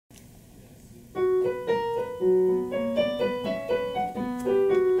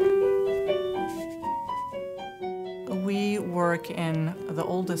work in the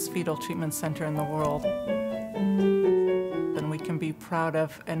oldest fetal treatment center in the world. And we can be proud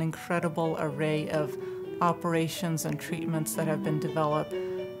of an incredible array of operations and treatments that have been developed,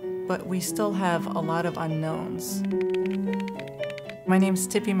 but we still have a lot of unknowns. My name is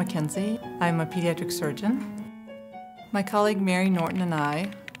Tippi McKenzie. I'm a pediatric surgeon. My colleague Mary Norton and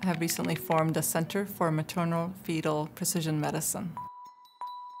I have recently formed a Center for Maternal-Fetal Precision Medicine.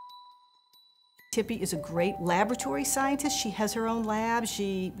 Tippi is a great laboratory scientist. She has her own lab.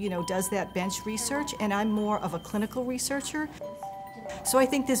 She, does that bench research, and I'm more of a clinical researcher. So I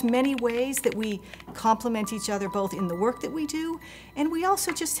think there's many ways that we complement each other both in the work that we do, and we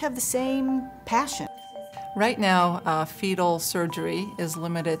also just have the same passion. Right now, fetal surgery is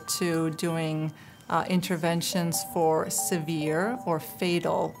limited to doing interventions for severe or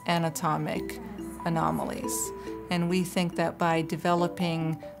fatal anatomic anomalies. And we think that by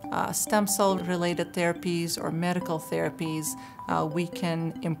developing stem cell-related therapies or medical therapies, we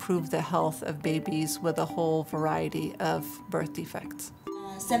can improve the health of babies with a whole variety of birth defects.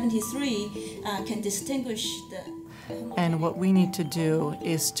 73 can distinguish the... And what we need to do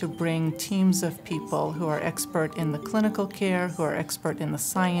is to bring teams of people who are expert in the clinical care, who are expert in the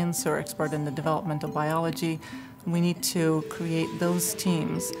science, who are expert in the developmental biology. We need to create those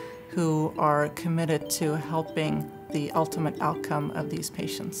teams who are committed to helping the ultimate outcome of these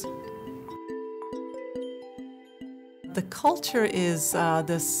patients. The culture is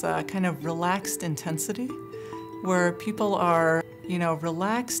this kind of relaxed intensity where people are,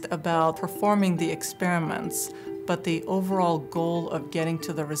 relaxed about performing the experiments, but the overall goal of getting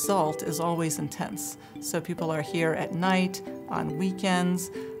to the result is always intense. So people are here at night, on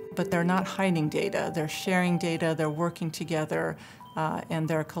weekends, but they're not hiding data. They're sharing data, they're working together, and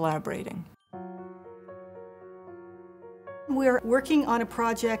they're collaborating. We're working on a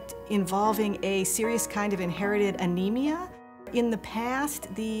project involving a serious kind of inherited anemia. In the past,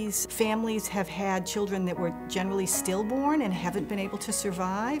 these families have had children that were generally stillborn and haven't been able to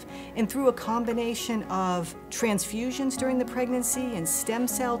survive. And through a combination of transfusions during the pregnancy and stem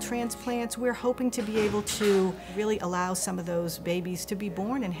cell transplants, we're hoping to be able to really allow some of those babies to be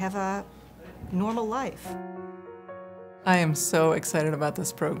born and have a normal life. I am so excited about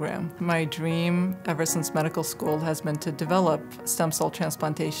this program. My dream ever since medical school has been to develop stem cell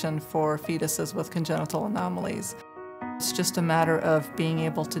transplantation for fetuses with congenital anomalies. It's just a matter of being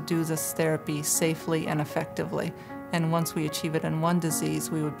able to do this therapy safely and effectively. And once we achieve it in one disease,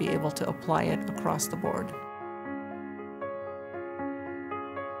 we would be able to apply it across the board.